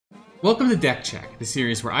Welcome to Deck Check, the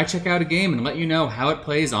series where I check out a game and let you know how it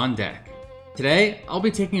plays on deck. Today, I'll be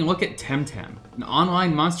taking a look at Temtem, an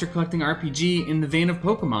online monster collecting RPG in the vein of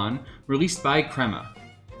Pokemon, released by Crema.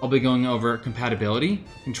 I'll be going over compatibility,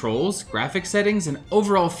 controls, graphic settings, and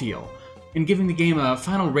overall feel, and giving the game a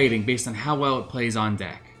final rating based on how well it plays on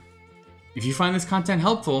deck. If you find this content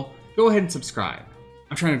helpful, go ahead and subscribe.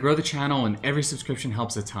 I'm trying to grow the channel and every subscription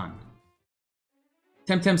helps a ton.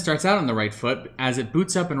 Temtem starts out on the right foot as it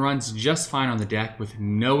boots up and runs just fine on the deck with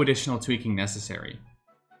no additional tweaking necessary.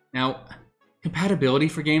 Now, compatibility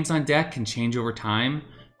for games on deck can change over time,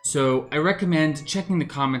 so I recommend checking the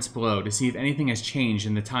comments below to see if anything has changed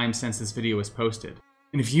in the time since this video was posted.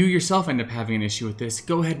 And if you yourself end up having an issue with this,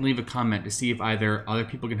 go ahead and leave a comment to see if either other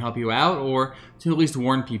people can help you out or to at least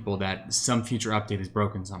warn people that some future update has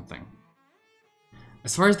broken something.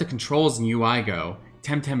 As far as the controls and UI go,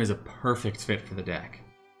 Temtem is a perfect fit for the deck.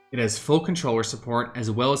 It has full controller support as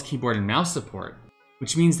well as keyboard and mouse support,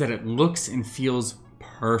 which means that it looks and feels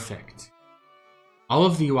perfect. All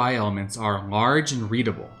of the UI elements are large and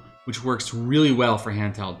readable, which works really well for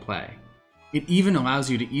handheld play. It even allows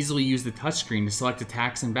you to easily use the touchscreen to select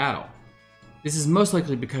attacks in battle. This is most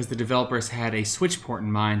likely because the developers had a Switch port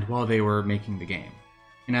in mind while they were making the game,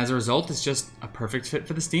 and as a result, it's just a perfect fit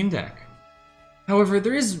for the Steam Deck. However,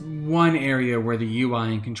 there is one area where the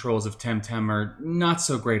UI and controls of Temtem are not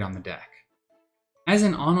so great on the deck. As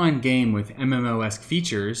an online game with MMO-esque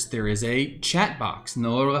features, there is a chat box in the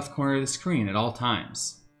lower left corner of the screen at all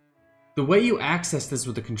times. The way you access this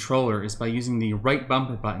with the controller is by using the right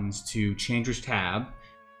bumper buttons to change which tab,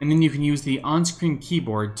 and then you can use the on-screen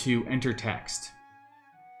keyboard to enter text.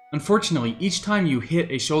 Unfortunately, each time you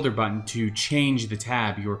hit a shoulder button to change the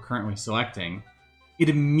tab you are currently selecting, it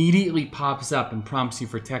immediately pops up and prompts you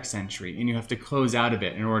for text entry, and you have to close out of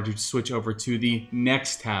it in order to switch over to the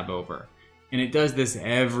next tab over. And it does this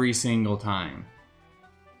every single time.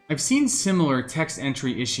 I've seen similar text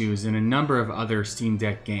entry issues in a number of other Steam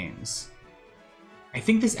Deck games. I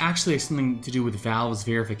think this actually has something to do with Valve's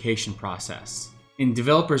verification process. And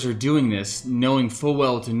developers are doing this knowing full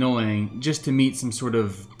well it's annoying just to meet some sort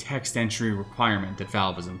of text entry requirement that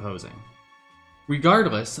Valve is imposing.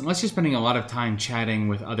 Regardless, unless you're spending a lot of time chatting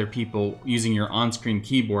with other people using your on-screen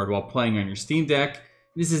keyboard while playing on your Steam Deck,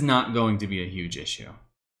 this is not going to be a huge issue.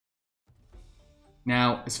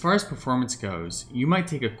 Now, as far as performance goes, you might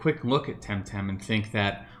take a quick look at Temtem and think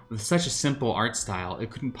that with such a simple art style, it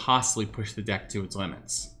couldn't possibly push the deck to its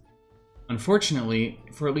limits. Unfortunately,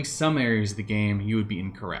 for at least some areas of the game, you would be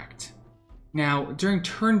incorrect. Now, during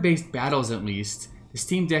turn-based battles at least, the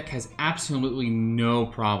Steam Deck has absolutely no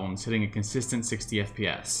problems hitting a consistent 60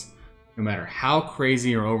 FPS. No matter how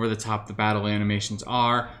crazy or over the top the battle animations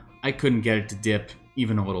are, I couldn't get it to dip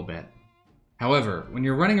even a little bit. However, when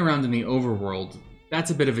you're running around in the overworld,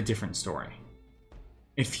 that's a bit of a different story.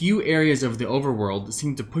 A few areas of the overworld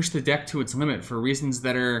seem to push the deck to its limit for reasons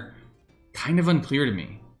that are kind of unclear to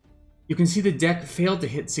me. You can see the deck failed to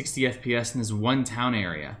hit 60 FPS in this one town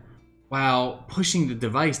area, while pushing the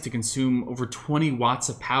device to consume over 20 watts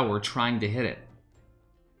of power trying to hit it.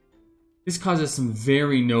 This causes some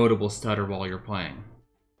very notable stutter while you're playing.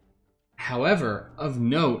 However, of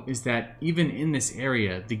note is that even in this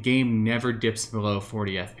area, the game never dips below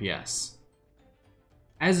 40 FPS.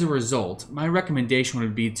 As a result, my recommendation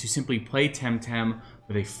would be to simply play Temtem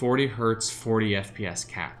with a 40 Hz 40 FPS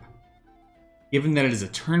cap. Given that it is a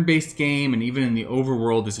turn-based game and even in the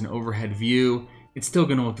overworld is an overhead view, it's still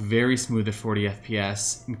going to look very smooth at 40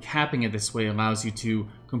 FPS, and capping it this way allows you to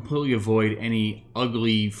completely avoid any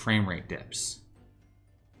ugly frame rate dips.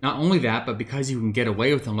 Not only that, but because you can get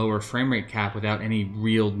away with a lower frame rate cap without any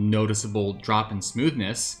real noticeable drop in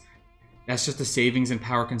smoothness, that's just a savings in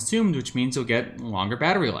power consumed, which means you'll get longer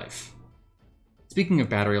battery life. Speaking of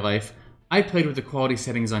battery life, I played with the quality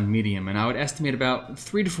settings on medium, and I would estimate about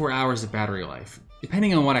 3 to 4 hours of battery life,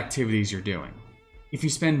 depending on what activities you're doing. If you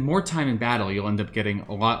spend more time in battle, you'll end up getting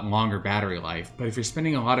a lot longer battery life, but if you're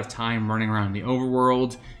spending a lot of time running around the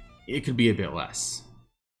overworld, it could be a bit less.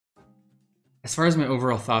 As far as my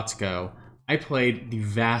overall thoughts go, I played the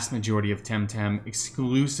vast majority of Temtem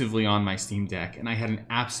exclusively on my Steam Deck, and I had an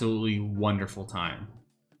absolutely wonderful time.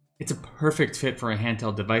 It's a perfect fit for a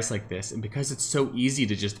handheld device like this, and because it's so easy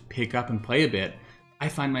to just pick up and play a bit, I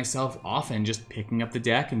find myself often just picking up the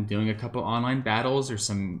deck and doing a couple online battles or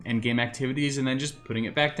some endgame activities and then just putting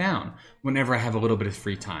it back down whenever I have a little bit of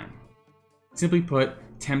free time. Simply put,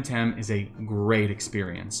 Temtem is a great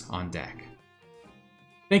experience on deck.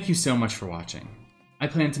 Thank you so much for watching. I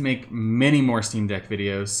plan to make many more Steam Deck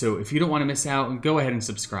videos, so if you don't want to miss out, go ahead and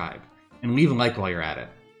subscribe, and leave a like while you're at it.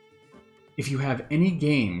 If you have any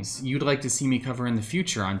games you'd like to see me cover in the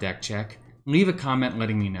future on Deck Check, leave a comment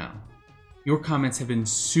letting me know. Your comments have been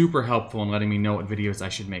super helpful in letting me know what videos I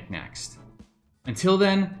should make next. Until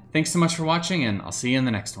then, thanks so much for watching, and I'll see you in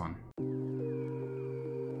the next one.